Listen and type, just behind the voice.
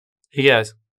Hey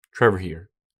guys, Trevor here.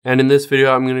 And in this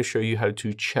video, I'm going to show you how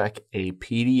to check a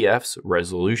PDF's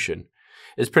resolution.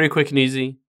 It's pretty quick and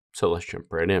easy, so let's jump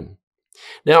right in.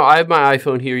 Now, I have my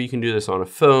iPhone here. You can do this on a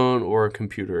phone or a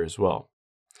computer as well.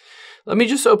 Let me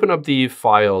just open up the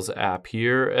Files app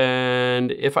here, and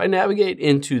if I navigate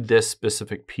into this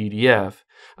specific PDF,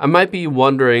 I might be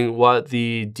wondering what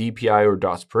the DPI or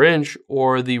dots per inch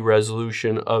or the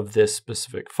resolution of this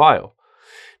specific file.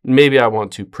 Maybe I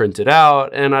want to print it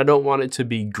out and I don't want it to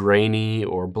be grainy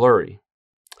or blurry.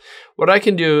 What I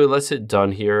can do, let's hit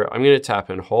done here. I'm going to tap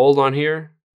and hold on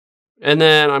here, and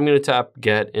then I'm going to tap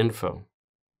get info.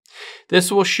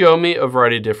 This will show me a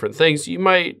variety of different things. You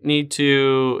might need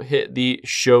to hit the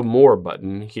show more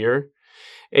button here,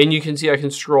 and you can see I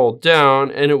can scroll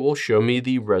down and it will show me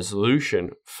the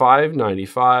resolution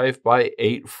 595 by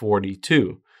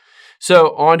 842.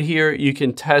 So on here, you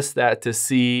can test that to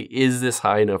see, is this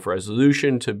high enough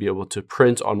resolution to be able to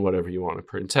print on whatever you want to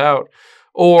print out?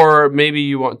 Or maybe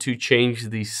you want to change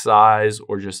the size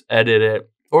or just edit it.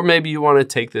 Or maybe you want to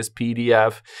take this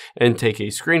PDF and take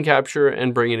a screen capture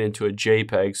and bring it into a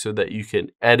JPEG so that you can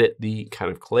edit the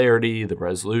kind of clarity, the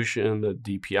resolution, the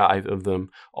DPI of them,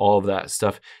 all of that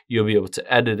stuff. You'll be able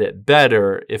to edit it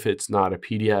better if it's not a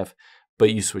PDF,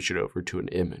 but you switch it over to an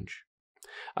image.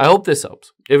 I hope this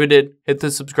helps. If it did, hit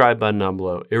the subscribe button down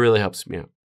below. It really helps me out.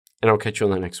 And I'll catch you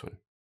on the next one.